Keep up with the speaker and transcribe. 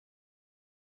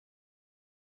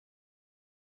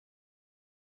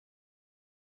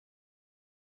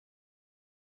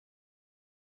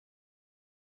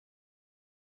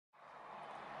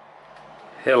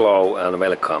Hello and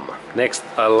welcome. Next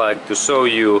I'd like to show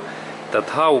you that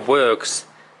how works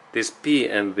this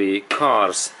BMW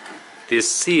cars, this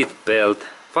seat belt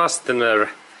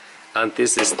fastener, and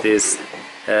this is this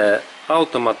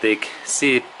automatic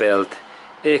seat belt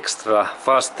extra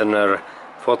fastener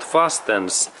what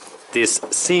fastens this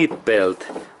seat belt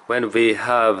when we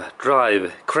have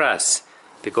drive crash,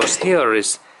 because here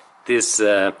is this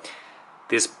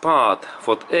this part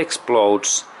what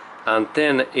explodes and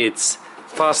then it's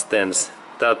fastens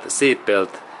that seat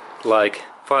belt like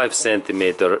 5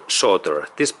 centimeters shorter.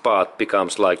 This part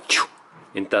becomes like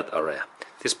in that area.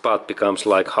 This part becomes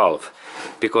like half,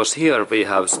 because here we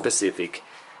have specific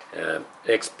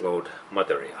explode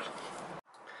material.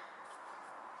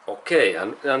 Okay,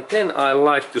 and then I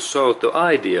like to show the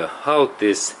idea how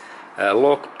this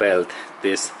lock belt,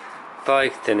 this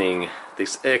tightening,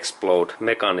 this explode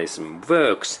mechanism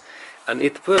works, and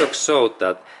it works so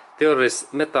that there is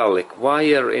metallic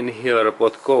wire in here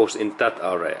what goes in that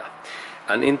area,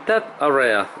 and in that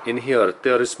area in here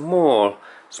there is small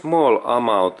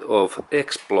amount of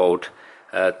explode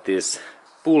this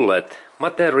bullet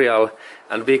material,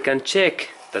 and we can check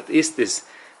that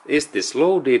is this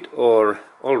loaded or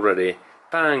already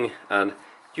bang and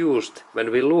used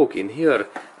when we look in here,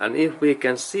 and if we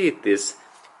can see this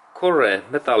core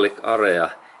metallic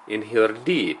area in here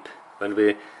deep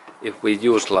if we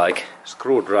use like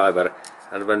screwdriver,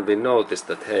 and when we notice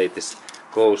that hey this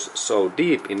goes so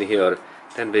deep in here,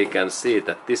 then we can see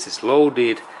that this is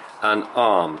loaded and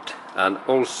armed, and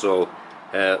also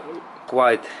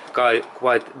quite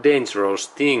dangerous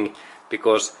thing,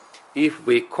 because if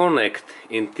we connect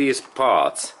in these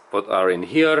parts what are in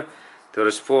here, there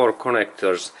is 4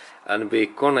 connectors, and we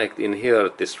connect in here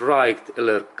this right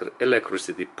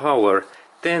electricity power,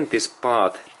 then this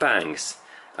part bangs,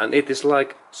 and it is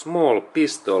like small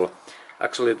pistol.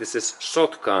 Actually this is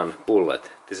shotgun bullet.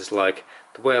 This is like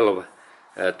 12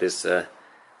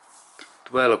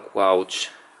 gauge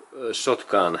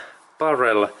shotgun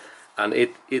barrel, and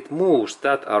it moves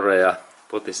that area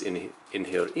what is in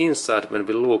here inside. When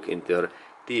we look in there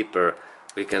deeper,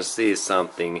 we can see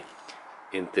something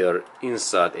in there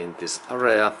inside in this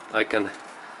area. I can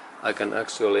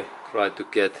actually try to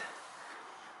get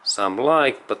some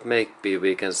light, but maybe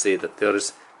we can see that there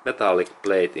is metallic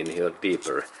plate in here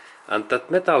deeper, and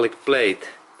that metallic plate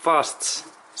fasts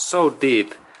so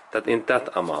deep that in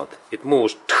that amount it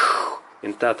moves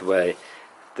in that way,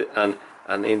 and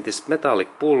in this metallic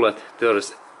bullet there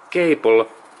is cable,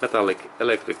 metallic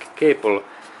electric cable,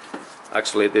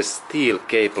 actually this steel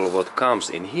cable what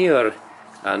comes in here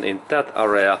and in that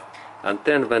area, and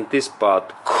then when this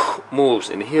part moves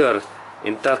in here,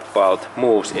 in that part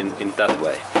moves in that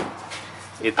way.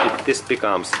 This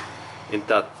becomes in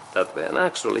that way, and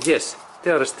actually yes,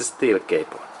 there is the steel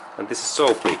cable, and this is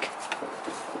so big.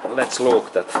 Let's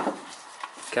look that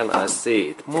can I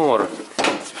see it more,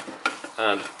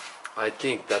 and I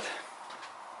think that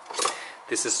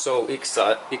this is so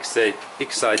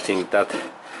exciting that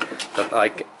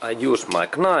I use my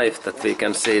knife that we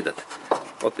can see that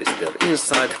what is there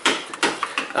inside.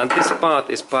 And this part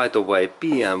is, by the way,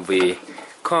 BMW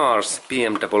cars,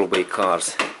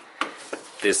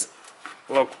 this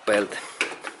lock belt,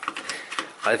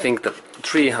 I think that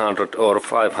 300 or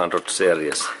 500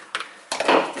 series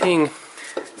thing,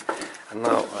 and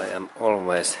now I am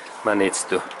always managed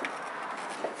to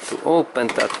open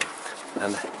that,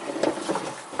 and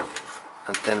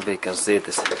then we can see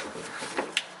this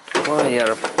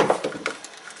wire.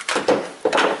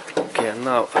 Okay,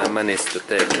 now I managed to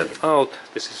take that out.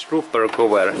 This is rubber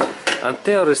cover, and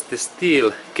there is the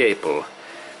steel cable,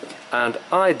 and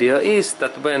idea is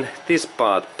that when this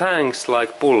part bangs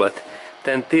like bullet,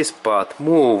 then this part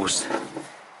moves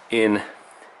in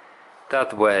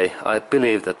that way. I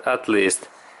believe that at least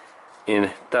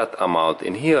in that amount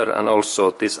in here, and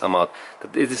also this amount,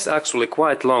 that it is actually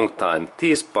quite long time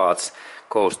these parts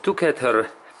goes together,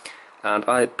 and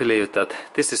I believe that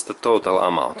this is the total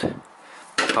amount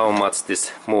how much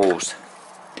this moves.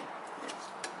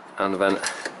 And when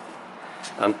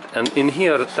and in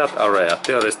here that area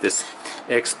there is this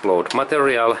explode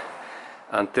material,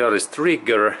 and there is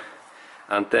trigger,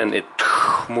 and then it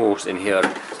moves in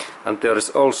here, and there is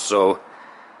also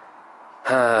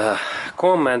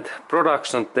comment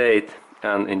production date,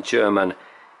 and in German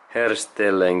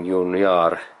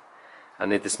Herstellungsjahr,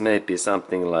 and it is maybe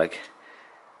something like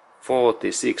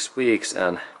 46 weeks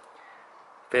and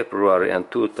February and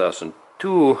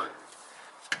 2002.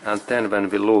 And then when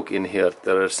we look in here,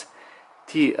 there is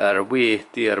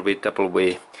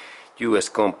TRW US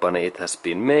company it has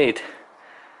been made,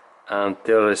 and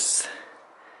there is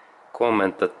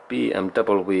comment that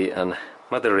BMW and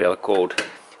material code,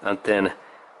 and then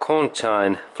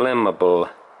contain flammable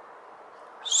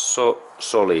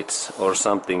solids or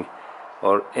something,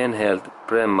 or inhaled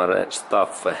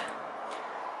brennstoffe.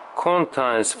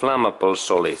 Contains flammable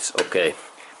solids, okay.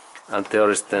 And there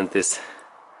is then this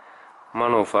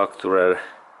manufacturer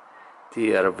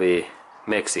TRV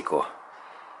Mexico.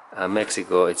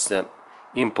 Mexico, it's the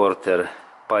importer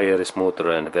Bayerische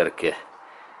Motorenwerke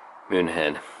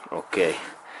München, okay.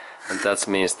 And that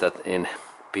means that in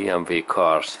BMW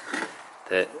cars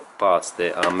the parts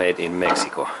they are made in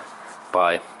Mexico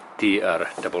by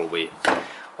TRW.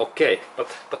 Okay,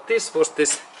 but this was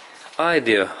this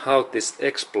idea how this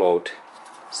explode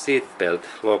seatbelt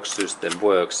lock system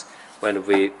works when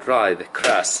we drive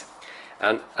crash,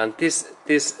 and this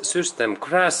system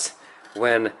crash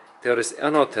when there is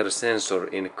another sensor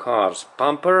in car's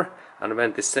bumper, and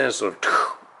when the sensor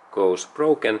goes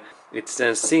broken, it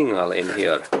sends signal in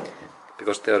here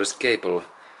because there is cable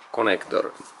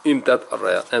connector in that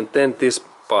area, and then this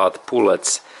part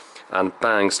bullets and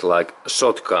bangs like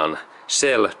shotgun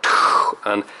shell,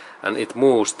 and it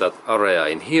moves that area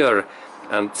in here,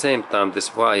 and same time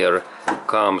this wire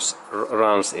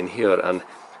runs in here, and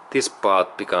this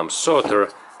part becomes shorter,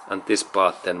 and this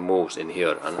part then moves in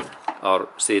here, and our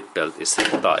seat belt is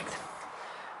tight.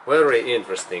 Very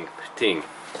interesting thing.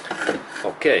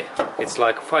 Okay, it's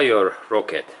like fire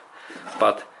rocket.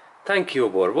 But thank you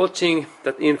for watching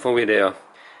that info video,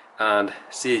 and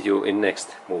see you in next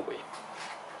movie.